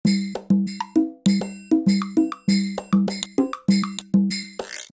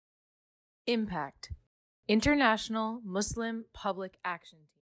IMPACT, International Muslim Public Action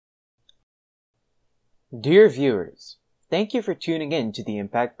Team. Dear viewers, thank you for tuning in to the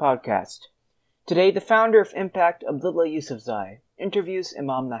IMPACT podcast. Today, the founder of IMPACT, Abdullah Yusufzai, interviews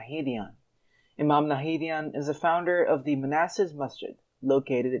Imam Nahidian. Imam Nahidian is the founder of the Manassas Masjid,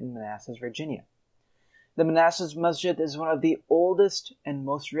 located in Manassas, Virginia. The Manassas Masjid is one of the oldest and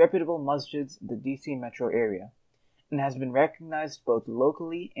most reputable masjids in the DC metro area, and has been recognized both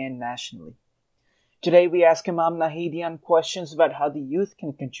locally and nationally. Today, we ask Imam Nahidian questions about how the youth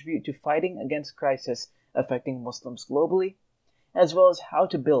can contribute to fighting against crisis affecting Muslims globally, as well as how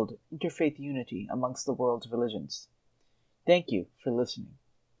to build interfaith unity amongst the world's religions. Thank you for listening.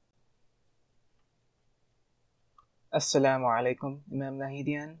 Assalamu alaikum, Imam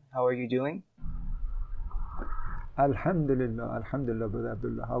Nahidian. How are you doing? Alhamdulillah, Brother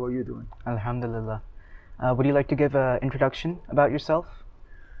Abdullah. How are you doing? Alhamdulillah. Would you like to give an introduction about yourself?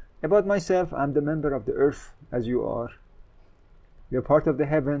 About myself, I'm the member of the earth, as you are. We are part of the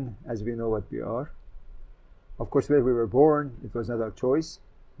heaven, as we know what we are. Of course, where we were born, it was not our choice.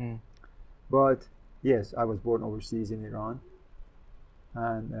 But yes, I was born overseas in Iran.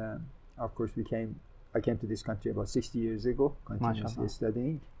 And of course, I came to this country about 60 years ago, continuously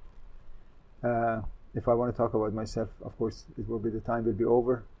studying. If I want to talk about myself, of course, the time will be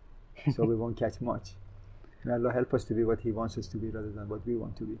over, so we won't catch much. May Allah help us to be what He wants us to be rather than what we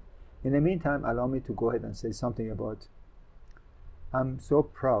want to be. In the meantime, allow me to go ahead and say something about, I'm so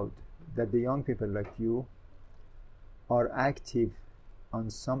proud that the young people like you are active on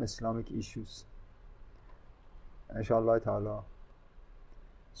some Islamic issues. Inshallah ta'ala.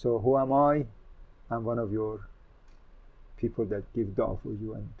 So who am I? I'm one of your people that give dua for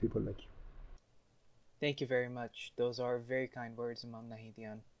you and people like you. Thank you very much. Those are very kind words, Imam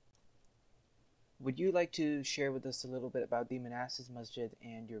Nahidian. Would you like to share with us a little bit about the Manassas Masjid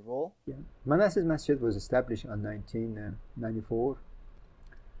and your role? Yeah. Manassas Masjid was established in 1994.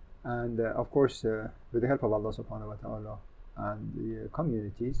 And of course, with the help of Allah subhanahu wa ta'ala and the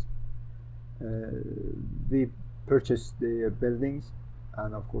communities, we purchased the buildings,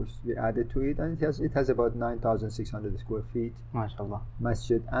 and of course we added to it, and it has about 9,600 square feet. MashaAllah.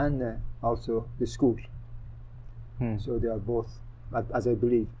 Masjid and also the school. So they are both, as I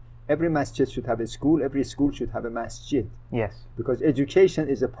believe, every masjid should have a school, every school should have a masjid. Yes. Because education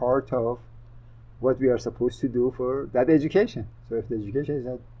is a part of what we are supposed to do for that education. So if the education is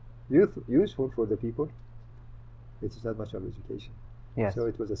not useful for the people, it is not much of education. Yes. So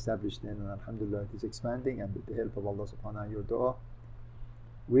it was established then, and alhamdulillah it is expanding, and with the help of Allah subhanahu and your dua,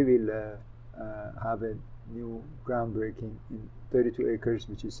 we will have a new groundbreaking in 32 acres,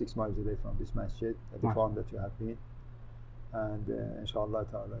 which is 6 miles away from this masjid, at the farm that you have been. And inshallah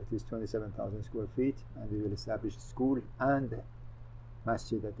ta'ala, it is 27,000 square feet, and we will establish a school and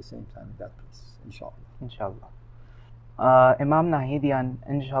masjid at the same time in that place, inshallah. Inshallah. Imam Nahidian,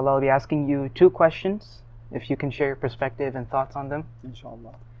 inshallah, I'll be asking you 2 questions, if you can share your perspective and thoughts on them.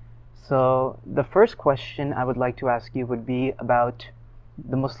 Inshallah. So, the first question I would like to ask you would be about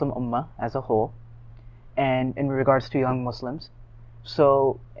the Muslim Ummah as a whole, and in regards to young Muslims.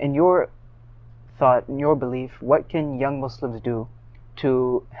 So, in your thought, in your belief, what can young Muslims do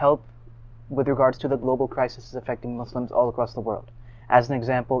to help with regards to the global crisis affecting Muslims all across the world? As an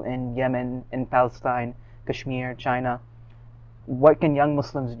example, in Yemen, in Palestine, Kashmir, China, what can young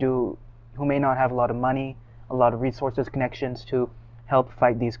Muslims do who may not have a lot of money, a lot of resources, connections to help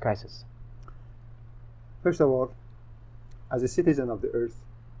fight these crises? First of all, as a citizen of the earth,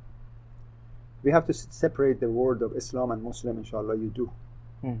 we have to separate the word of Islam and Muslim, inshallah you do.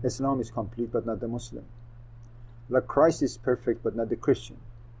 Islam is complete but not the Muslim. Like Christ is perfect but not the Christian.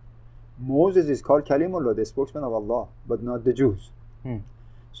 Moses is called Kalimullah, the spokesman of Allah, but not the Jews.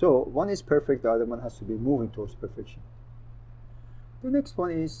 So one is perfect, the other one has to be moving towards perfection. The next one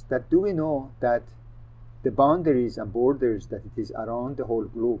is that, do we know that the boundaries and borders that it is around the whole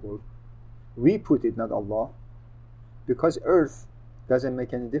global, we put it, not Allah? Because earth doesn't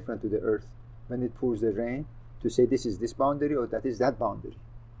make any difference to the earth when it pours the rain to say this is this boundary or that is that boundary.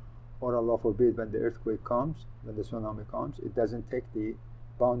 Or Allah forbid, when the earthquake comes, when the tsunami comes, it doesn't take the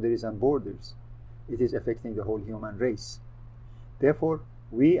boundaries and borders. It is affecting the whole human race. Therefore,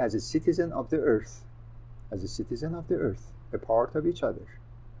 we as a citizen of the earth, a part of each other,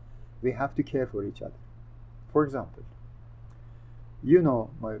 we have to care for each other. For example, you know,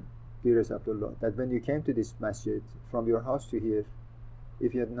 my dearest Abdullah, that when you came to this masjid, from your house to here,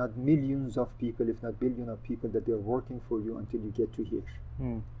 if you had not millions of people, if not billions of people, that they are working for you until you get to here.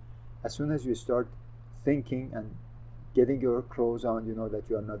 As soon as you start thinking and getting your clothes on, you know that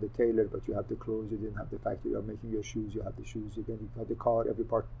you are not a tailor, but you have the clothes, you didn't have the factory of making your shoes, you have the shoes, then you have the car, every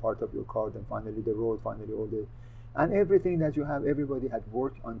part of your car, then finally the road, finally all the, and everything that you have, everybody had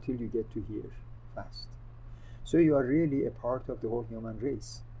worked until you get to here, fast. So you are really a part of the whole human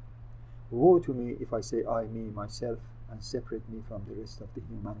race. Woe to me if I say I, me, myself, and separate me from the rest of the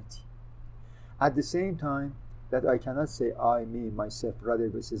humanity. At the same time that I cannot say I, me, myself, rather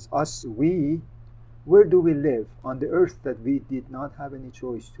this is us, we. Where do we live? On the earth that we did not have any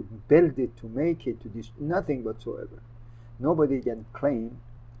choice to build it, to make it, to do nothing whatsoever. Nobody can claim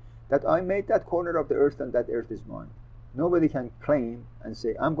that I made that corner of the earth and that earth is mine. Nobody can claim and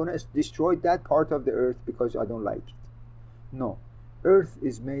say, I'm going to destroy that part of the earth because I don't like it. No. Earth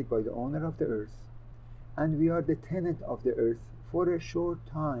is made by the owner of the earth, and we are the tenant of the earth for a short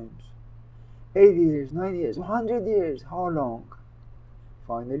time. 80 years, 90 years, 100 years, how long?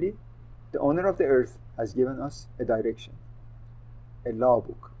 Finally, the owner of the earth has given us a direction, a law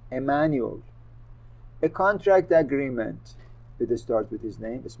book, a manual, a contract agreement. It starts with his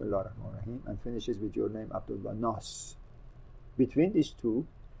name, Bismillah ar-Rahman ar-Rahim, and finishes with your name, Abdullah Nas. Between these two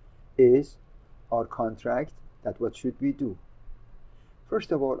is our contract, that what should we do.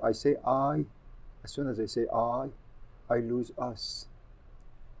 First of all, I say I. As soon as I say I lose us.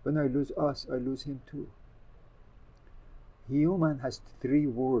 When I lose us, I lose him too. Human has 3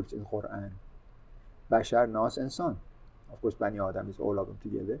 words in Quran. Bashar, Nas, and Son. Of course, Bani Adam is all of them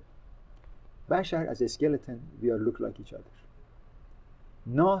together. Bashar, as a skeleton, we all look like each other.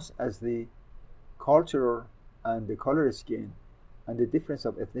 Nas, as the cultural and the color skin and the difference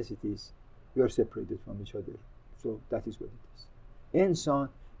of ethnicities, we are separated from each other. So that is what it is. Insan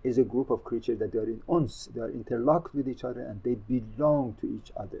is a group of creatures that they are in uns, they are interlocked with each other and they belong to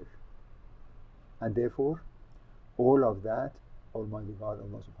each other. And therefore, all of that, Almighty God,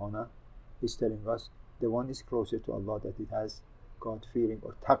 Allah subhanahu, is telling us the one is closer to Allah that it has God-fearing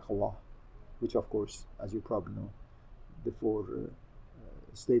or taqwa, which of course, as you probably know, the 4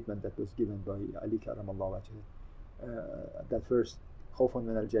 statement that was given by Ali Karamallah Wajhah, that first, khawfun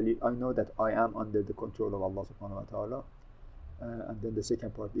min al-jalil, I know that I am under the control of Allah subhanahu wa ta'ala, and then the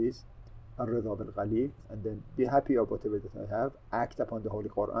second part is ar-ridha bil-ghalil, and then be happy of whatever that I have, act upon the Holy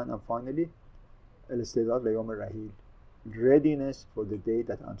Quran, and finally al-istidad li yawm al-rahil, readiness for the day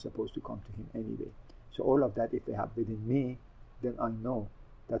that I'm supposed to come to him anyway. So all of that, if they have within me, then I know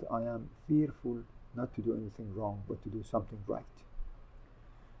that I am fearful not to do anything wrong, but to do something right.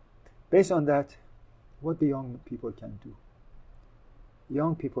 Based on that, what the young people can do.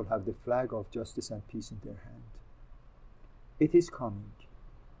 Young people have the flag of justice and peace in their hand. It is coming.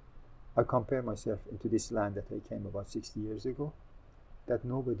 I compare myself into this land that I came about 60 years ago, that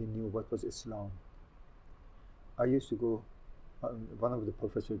nobody knew what was Islam. I used to go, one of the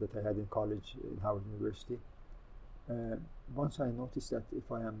professors that I had in college in Howard University, once I noticed that if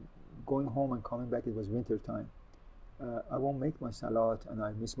I am going home and coming back, it was winter time, I won't make my salat and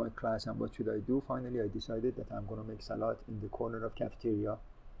I miss my class, and what should I do? Finally, I decided that I'm going to make salat in the corner of cafeteria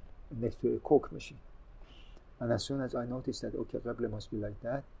next to a Coke machine. And as soon as I noticed that, okay, Qibla must be like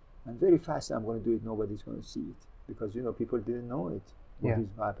that, and very fast I'm going to do it, nobody's going to see it. Because, you know, people didn't know it. What is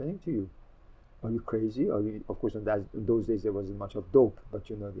happening to you? Are you crazy? Are you, of course, in those days there wasn't much of dope, but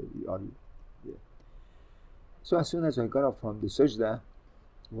you know, So as soon as I got up from the sajda,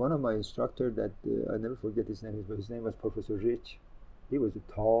 one of my instructors that, I never forget his name, but his name was Professor Rich. He was a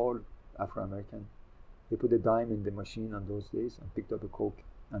tall Afro-American. He put a dime in the machine on those days and picked up a Coke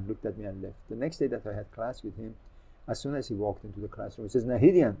and looked at me and left. The next day that I had class with him, as soon as he walked into the classroom, he says,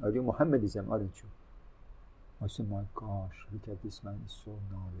 Nahidian, are you Mohammedism, aren't you? I said, my gosh, look at this man, is so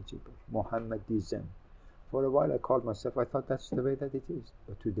knowledgeable. Mohammedism. For a while I called myself, I thought that's the way that it is.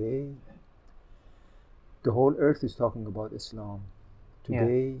 But today, the whole earth is talking about Islam.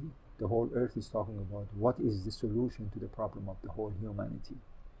 Today, the whole earth is talking about what is the solution to the problem of the whole humanity.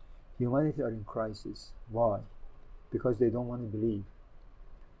 Humanity are in crisis. Why? Because they don't want to believe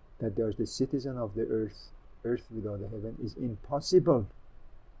that there's the citizen of the earth. Earth without the heaven is impossible.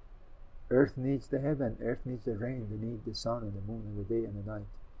 Earth needs the heaven, earth needs the rain, they need the sun and the moon and the day and the night.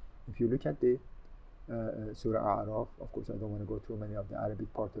 If you look at the Surah A'raf, of course I don't want to go through many of the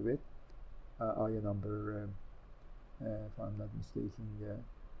Arabic part of it, ayah number, if I'm not mistaken,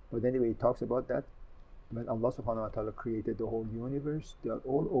 but anyway it talks about that. When Allah subhanahu wa ta'ala created the whole universe, they are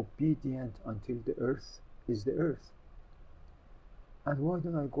all obedient until the earth is the earth. And why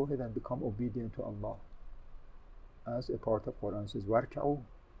don't I go ahead and become obedient to Allah? As a part of Quran says, Warka'u.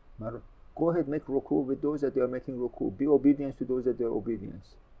 Go ahead, make ruku with those that they are making ruku. Be obedient to those that they are obedient.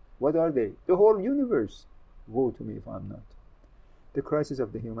 What are they? The whole universe. Woe to me if I'm not. The crisis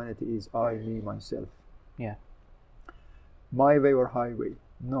of the humanity is I, me, myself. Yeah. my way or highway.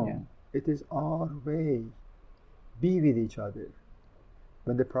 No, Yeah. it is our way. Be with each other.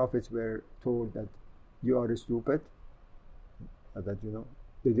 When the prophets were told that you are stupid, that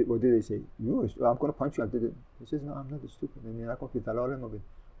what did they say? I'm going to punch you. He says, no, I'm not stupid.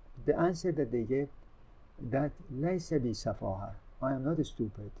 The answer that they gave, that ليس بي سفاهة, I am not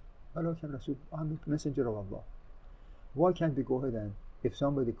stupid. ولكن رسول, I'm a messenger of Allah. Why can't we go ahead and, if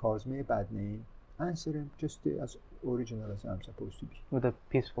somebody calls me a bad name, answer him just as original as I'm supposed to be? With a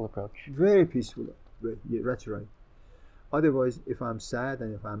peaceful approach. Very peaceful. Yeah, that's right. Otherwise, if I'm sad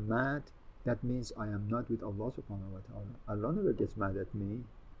and if I'm mad, that means I am not with Allah subhanahu wa ta'ala. Allah never gets mad at me.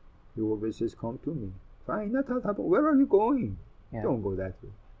 He always says, come to me. Fine, where are you going? Yeah. Don't go that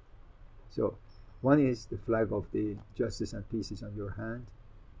way. So, one is the flag of the justice and peace is on your hand.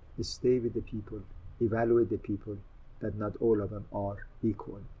 Stay with the people. Evaluate the people, that not all of them are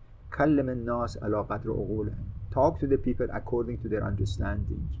equal. كلم الناس على قدر عقولهم. Talk to the people according to their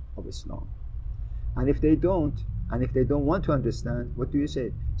understanding of Islam. And if they don't want to understand, what do you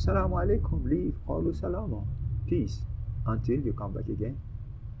say? Salaam alaikum, leave, qalu salama, peace, until you come back again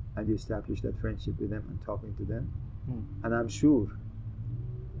and you establish that friendship with them and talking to them. And I'm sure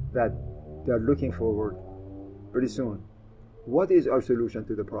that they are looking forward very soon. What is our solution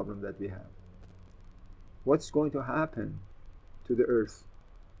to the problem that we have? What's going to happen to the earth?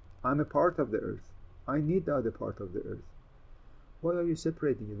 I'm a part of the earth. I need the other part of the earth. Why are you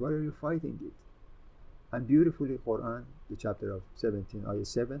separating it? Why are you fighting it? And beautifully, Quran, the chapter of 17, ayah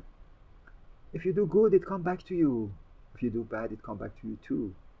 7, if you do good, it come back to you. If you do bad, it come back to you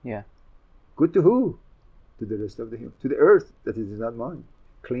too. Yeah. Good to who? To the rest of the human, to the earth, that it is not mine.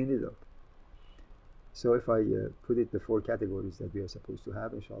 Clean it up. So if I put it the 4 categories that we are supposed to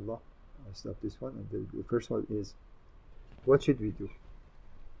have, inshallah, I'll stop this one. And the first one is, what should we do?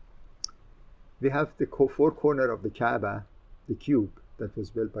 We have the 4 corners of the Kaaba, the cube that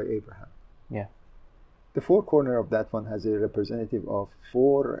was built by Abraham. Yeah. The 4 corners of that one has a representative of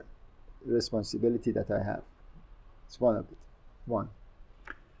 4 responsibility that I have. It's one of it. 1.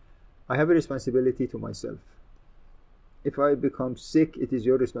 I have a responsibility to myself. If I become sick, it is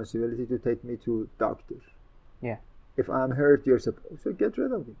your responsibility to take me to doctor. Yeah. If I'm hurt, you're supposed to get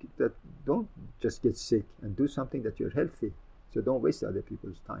rid of it. That don't just get sick, and do something that you're healthy. So don't waste other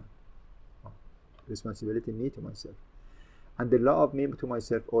people's time. Responsibility me to myself. And the law of me to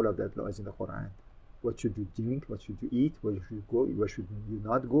myself, all of that law is in the Quran. What should you drink? What should you eat? Where should you go? Where should you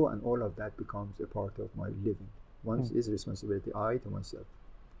not go? And all of that becomes a part of my living. One is responsibility, I to myself.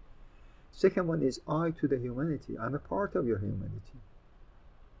 Second one is I to the humanity. I'm a part of your humanity.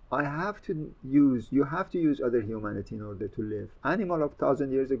 You have to use other humanity in order to live. Animal of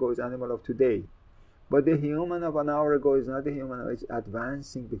 1,000 years ago is animal of today. But the human of an hour ago is not the human. It's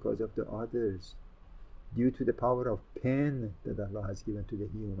advancing because of the others. Due to the power of pen that Allah has given to the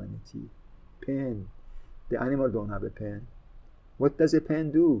humanity. Pen. The animal don't have a pen. What does a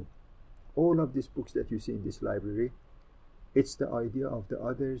pen do? All of these books that you see in this library, it's the idea of the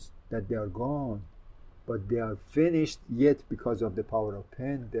others that they are gone, but they are finished, yet because of the power of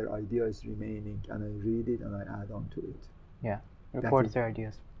pen, their idea is remaining, and I read it and I add on to it. Yeah, records their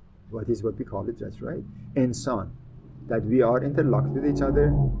ideas. What we call it, that's right. Insan, that we are interlocked with each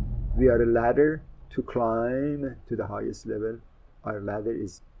other, we are a ladder to climb to the highest level. Our ladder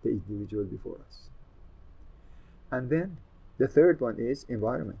is the individual before us. And then the third one is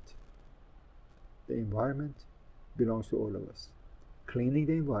environment. The environment belongs to all of us. Cleaning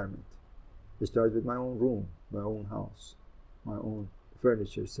the environment. It starts with my own room, my own house, my own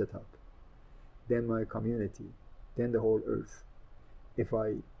furniture setup, then my community, then the whole earth. If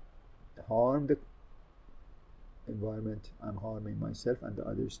I harm the environment, I'm harming myself and the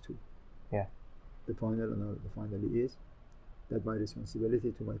others too. Yeah. The finally is that my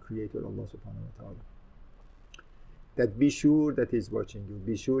responsibility to my Creator, Allah subhanahu wa ta'ala. That be sure that He's watching you,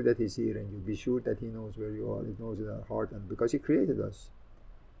 be sure that He's hearing you, be sure that He knows where you are, He knows in our heart, and because He created us.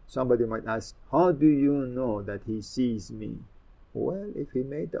 Somebody might ask, how do you know that He sees me? Well, if He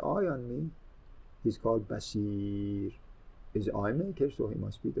made the eye on me, He's called Basir. He's eye maker, so He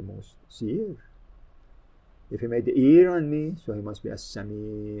must be the most seer. If He made the ear on me, so He must be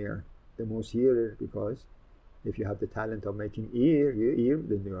As-Samir, the most hearer, because if you have the talent of making ear,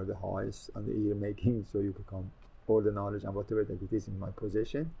 then you are the highest on the ear making, so you become all the knowledge and whatever that it is in my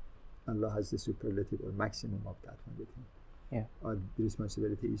possession. Allah has the superlative or maximum of that one with Him. Yeah. Our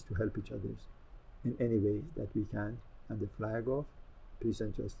responsibility is to help each other in any way that we can, and the flag of peace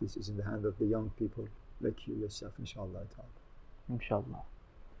and justice is in the hand of the young people like you yourself, inshallah. Inshallah.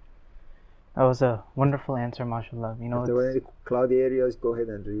 That was a wonderful answer, mashallah. If there were any cloudy areas, go ahead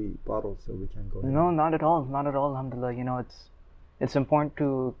and rebuttal so we can go ahead. No, not at all. Not at all, alhamdulillah. It's important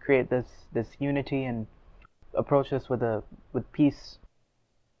to create this unity and approach this with peace.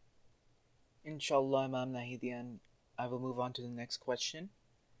 Inshallah, Imam Nahidian, I will move on to the next question.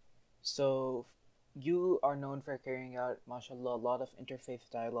 So, you are known for carrying out, mashallah, a lot of interfaith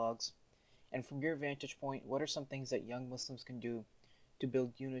dialogues. And from your vantage point, what are some things that young Muslims can do to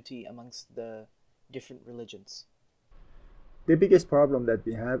build unity amongst the different religions? The biggest problem that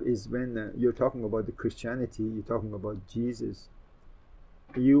we have is when you're talking about the Christianity, you're talking about Jesus,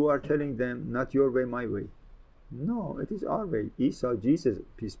 you are telling them, not your way, my way. No, it is our way. Isa, Jesus,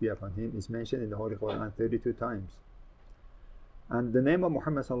 peace be upon him, is mentioned in the Holy Quran 32 times. And the name of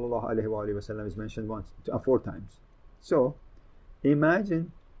Muhammad sallallahu alaihi wasallam is mentioned 4 times. So,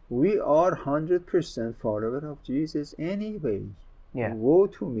 imagine we are 100% follower of Jesus anyway. Yeah. Woe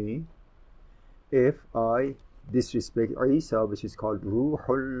to me if I disrespect Isa, which is called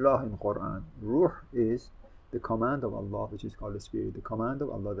Ruhullah in Quran. Ruh is the command of Allah, which is called the Spirit, the command of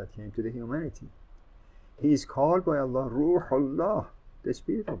Allah that came to the humanity. He is called by Allah Ruhullah, the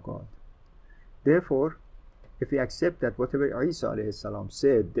Spirit of God. Therefore, if we accept that whatever Isa alayhi salam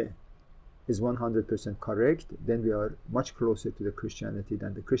said is 100% correct, then we are much closer to the Christianity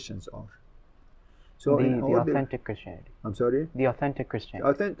than the Christians are. So the authentic Christianity. I'm sorry? The authentic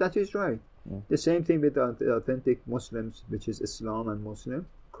Christianity. That is right. The same thing with the authentic Muslims, which is Islam and Muslim,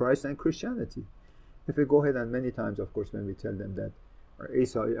 Christ and Christianity. If we go ahead and many times, of course, when we tell them that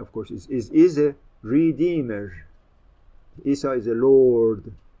Isa, of course, is a Redeemer. Isa is a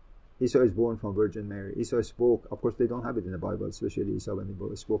Lord. Isa is born from Virgin Mary. Isa spoke. Of course, they don't have it in the Bible, especially Isa when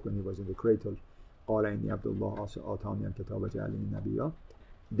he spoke when he was in the cradle.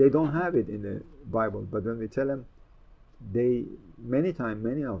 They don't have it in the Bible, but when we tell them, many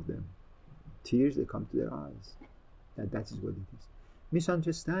of them, tears they come to their eyes. That is what it is.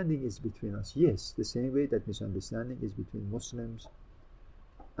 Misunderstanding is between us. Yes, the same way that misunderstanding is between Muslims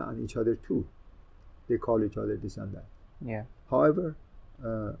and each other too. They call each other this and that. Yeah. However,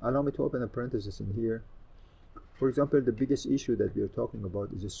 allow me to open a parenthesis in here. For example, the biggest issue that we are talking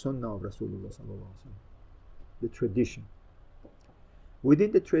about is the Sunnah of Rasulullah sallallahu alaihi wasallam, the tradition.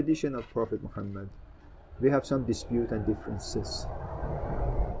 Within the tradition of Prophet Muhammad, we have some dispute and differences.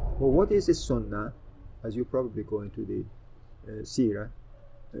 Well, what is the Sunnah? As you probably go into the Seerah,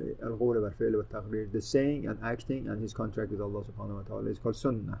 Al-Ghawla wal-Fi'l wal-Taqrir, the saying and acting and his contract with Allah subhanahu wa ta'ala is called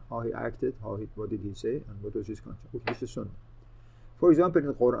Sunnah. How he acted, what did he say, and what was his contract. This is Sunnah. For example, in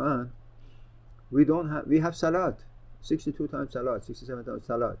the Quran, we have Salat, 62 times Salat, 67 times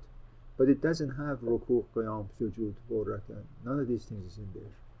Salat, but it doesn't have Ruku, Qiyam, Sujud, 4 Rak'ah. None of these things is in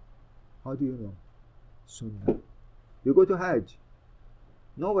there. How do you know? Sunnah. You go to Hajj.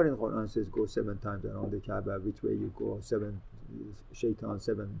 Nowhere in the Quran says go 7 times around the Kaaba, which way you go, 7 shaitan,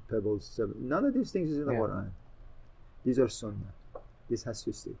 7 pebbles, 7. None of these things is in the Quran. These are Sunnah. This has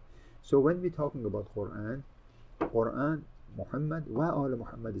to stay. So when we're talking about Quran, Muhammad, all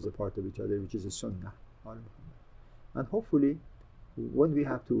Muhammad is a part of each other, which is a Sunnah. And hopefully, when we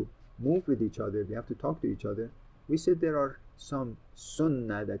have to move with each other, we have to talk to each other, we said there are some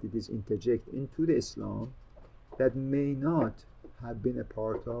Sunnah that it is interjected into the Islam that may not have been a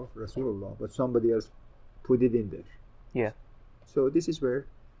part of Rasulullah, but somebody else put it in there. Yeah. So this is where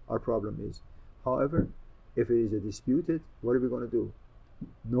our problem is. However, if it is a disputed, what are we going to do?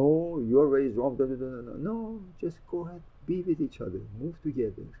 No, your way is wrong. No, just go ahead, be with each other, move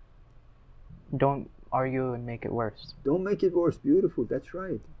together. Don't argue and make it worse. Don't make it worse. Beautiful, that's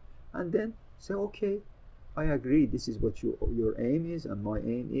right. And then say, okay, I agree. This is what your aim is, and my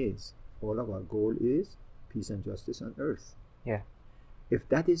aim is. All of our goal is peace and justice on earth. Yeah. If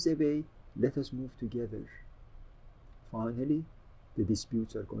that is the way, let us move together. Finally, the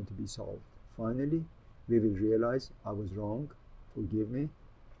disputes are going to be solved. Finally, we will realize I was wrong. Forgive me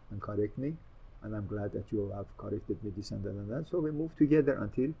and correct me. And I'm glad that you have corrected me this and that and that. So we move together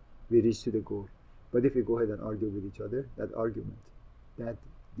until we reach to the goal. But if we go ahead and argue with each other, that argument, that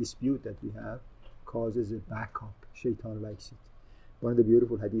dispute that we have causes a backup. Shaitan likes it. One of the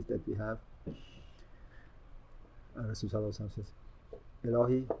beautiful hadith that we have, Rasulullah says,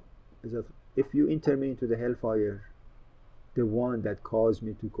 Ilahi, is that if you enter me into the hellfire, the one that caused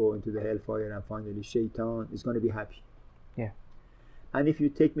me to go into the hellfire and finally Shaitan is going to be happy. Yeah. And if you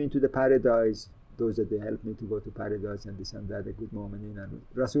take me into the paradise, those that they help me to go to paradise and this and that, a good moment in, and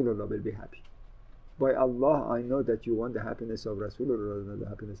Rasulullah will be happy. By Allah, I know that you want the happiness of Rasulullah rather than the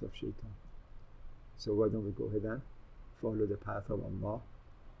happiness of Shaitan. So why don't we go ahead and follow the path of Allah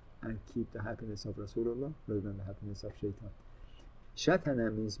and keep the happiness of Rasulullah rather than the happiness of Shaitan.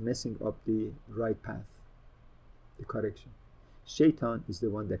 Shatana means messing up the right path, the correction. Shaitan is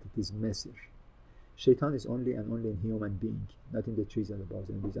the one that it is messer. Shaitan is only and only in human being, not in the trees and the birds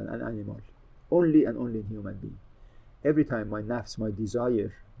and bees and an animal. Only and only in human being. Every time my nafs, my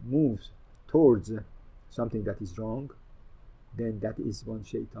desire, moves towards something that is wrong, then that is one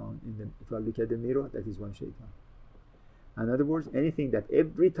shaitan. If I look at the mirror, that is one shaitan. In other words, anything that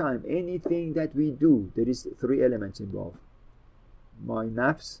we do, there is three elements involved. My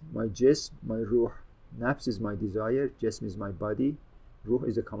nafs, my jism, my ruh. Nafs is my desire, jism is my body, ruh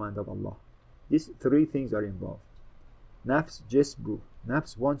is a command of Allah. These three things are involved. Nafs, jism, ruh.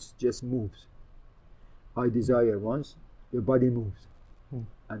 Nafs once just moves. I desire once, your body moves.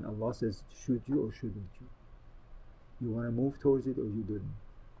 And Allah says, should you or shouldn't you? You want to move towards it or you didn't?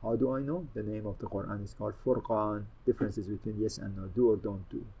 How do I know? The name of the Quran is called Furqan. Differences between yes and no, do or don't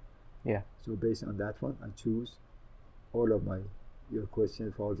do. Yeah. So based on that one, I choose all of your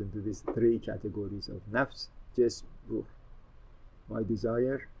question falls into these three categories of nafs, jism, ruh. My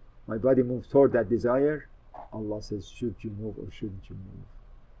desire, my body moves toward that desire. Allah says, should you move or shouldn't you move?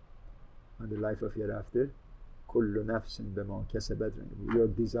 And the life of hereafter, kullu nafsin bima kasabat. Your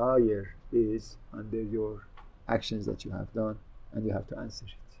desire is under your actions that you have done, and you have to answer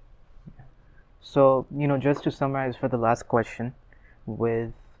it. So, just to summarize for the last question,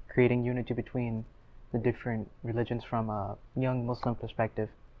 with creating unity between the different religions from a young Muslim perspective,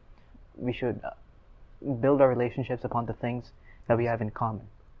 we should build our relationships upon the things that we have in common,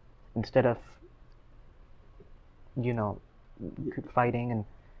 instead of, fighting. And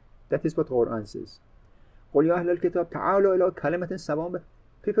that is what Quran says. قُلْ يَا أَهْلَ الْكِتَابِ تَعَالُوا إِلَىٰ كَلِمَةٍ سَوَاءٍ.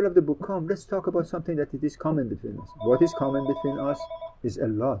 People of the book, come, let's talk about something that it is common between us. What is common between us is a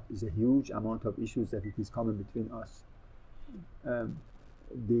lot. Is a huge amount of issues that it is common between us.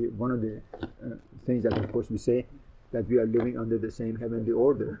 One of the things that, of course, we say that we are living under the same heavenly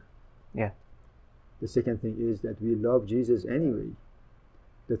order. Yeah. The second thing is that we love Jesus anyway.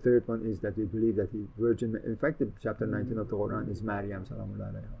 The third one is that we believe that the Virgin. In fact, the chapter 19 of the Quran is Maryam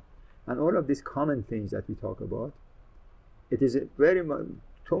Salamullah alayha. And all of these common things that we talk about, it is very much.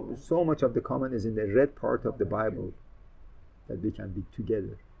 So much of the common is in the red part of the Bible that we can be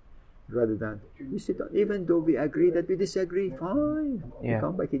together, rather than we sit down, even though we agree that we disagree, fine. Yeah. We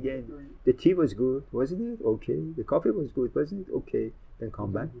come back again. The tea was good, wasn't it? Okay. The coffee was good, wasn't it? Okay. Then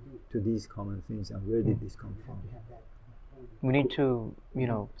come back to these common things, and where did this come from? We need to,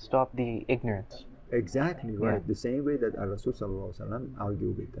 stop the ignorance. Exactly right. Yeah. The same way that Rasul Sallallahu Alaihi Wasallam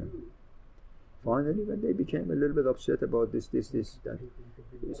argued with them. Finally, when they became a little bit upset about this, that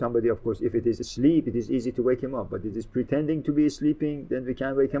somebody, of course, if it is asleep, it is easy to wake him up. But it is pretending to be sleeping, then we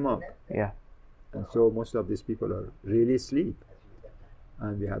can't wake him up. Yeah. And so most of these people are really asleep.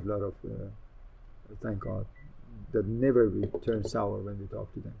 And we had a lot of, thank God, that never we turn sour when we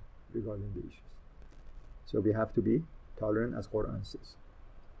talk to them regarding the issues. So we have to be tolerant, as Quran says.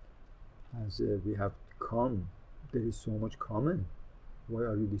 As we have come, there is so much common. Why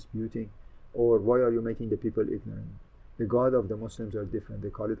are you disputing? Or why are you making the people ignorant? The God of the Muslims are different. They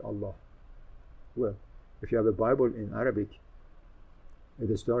call it Allah. Well, if you have a Bible in Arabic,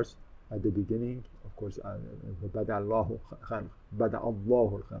 it starts at the beginning, of course, Bada Allahu al-Khalq.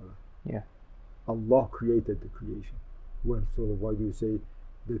 Yeah. Allah created the creation. Well, so why do you say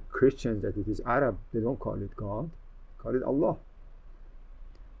the Christians that it is Arab? They don't call it God, call it Allah.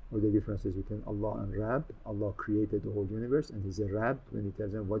 Or the differences between Allah and Rab. Allah created the whole universe, and He's a Rab when He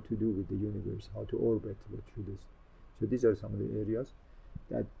tells them what to do with the universe, how to orbit, what should this. So these are some of the areas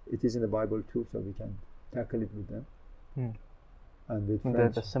that it is in the Bible too, so we can tackle it with them. And with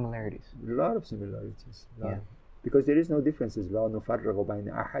friends, the similarities. a lot of similarities. Yeah. Because there is no differences. لا نفرق بين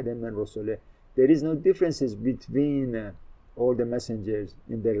أحد من رسله. There is no differences between all the messengers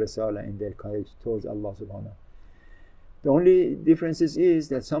in their risala, in their courage towards Allah subhanahu. The only differences is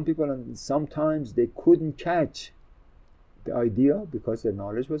that some people sometimes they couldn't catch the idea because their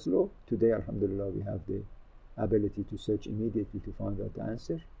knowledge was low. Today, alhamdulillah, we have the ability to search immediately to find out the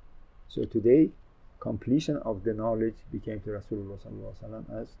answer. So today, completion of the knowledge became to Rasulullah sallallahu alaihi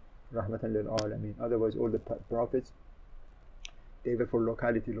wasallam as rahmatan lil alamin. Otherwise, all the prophets, they were for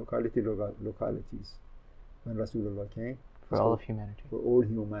localities. When Rasulullah came, For all of humanity. For all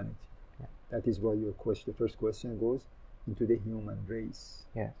humanity. Yeah. That is why your question, the first question goes into the human race.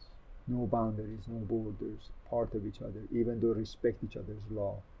 Yes. No boundaries, no borders, part of each other, even though respect each other's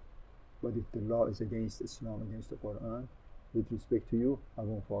law. But if the law is against Islam, against the Quran, with respect to you, I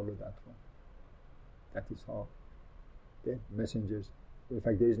won't follow that one. That is how the messengers. In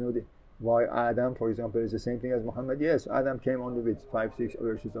fact, there is no. Why Adam, for example, is the same thing as Muhammad? Yes, Adam came only with 5-6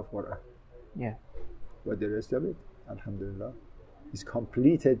 verses of Quran. Yeah. But the rest of it, alhamdulillah, is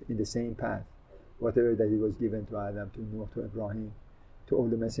completed in the same path. Whatever that it was given to Adam, to Noah, to Ibrahim, to all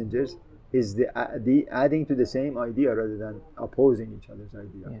the messengers, is the adding to the same idea rather than opposing each other's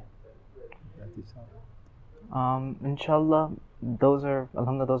idea. Yeah. That is how. Inshallah, those are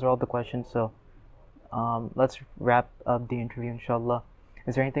all the questions. So, let's wrap up the interview, inshallah.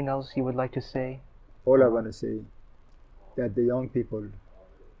 Is there anything else you would like to say? All I want to say that the young people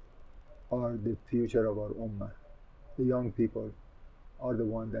are the future of our ummah. The young people are the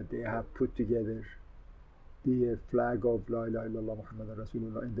one that they have put together the flag of La ilaha illallah Muhammadan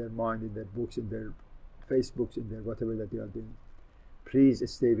Rasulullah in their mind, in their books, in their Facebooks, in their whatever that they are doing. Please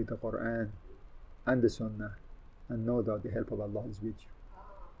stay with the Quran and the Sunnah and know that the help of Allah is with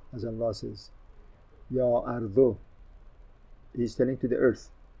you. As Allah says, Ya ardu, He is telling to the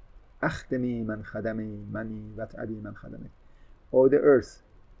earth, Akhdami man khadami mani wat'abi man khadami. O the earth,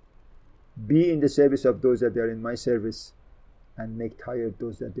 be in the service of those that they are in my service, and make tired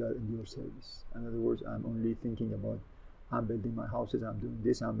those that they are in your service. In other words, I'm only thinking about, I'm building my houses, I'm doing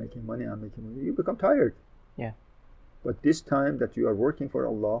this, I'm making money. You become tired. Yeah. But this time that you are working for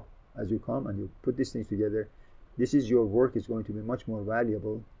Allah, as you come and you put these things together, this is your work is going to be much more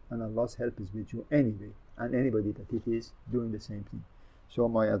valuable, and Allah's help is with you anyway, and anybody that it is doing the same thing. So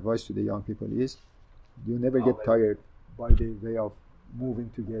my advice to the young people is, you never get tired by the way of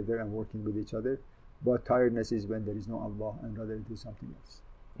moving together and working with each other, but tiredness is when there is no Allah and rather it is something else.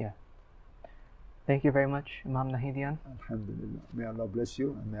 Yeah. Thank you very much, Imam Nahidian. Alhamdulillah. May Allah bless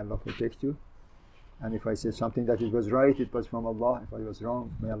you and may Allah protect you. And if I said something that it was right, it was from Allah. If I was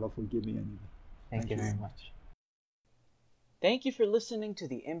wrong, may Allah forgive me anyway. Thank you very much. Thank you for listening to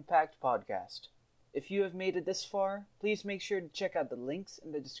the Impact Podcast. If you have made it this far, please make sure to check out the links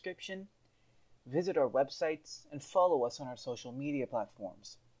in the description, visit our websites, and follow us on our social media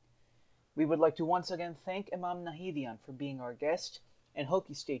platforms. We would like to once again thank Imam Nahidian for being our guest and hope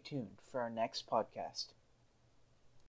you stay tuned for our next podcast.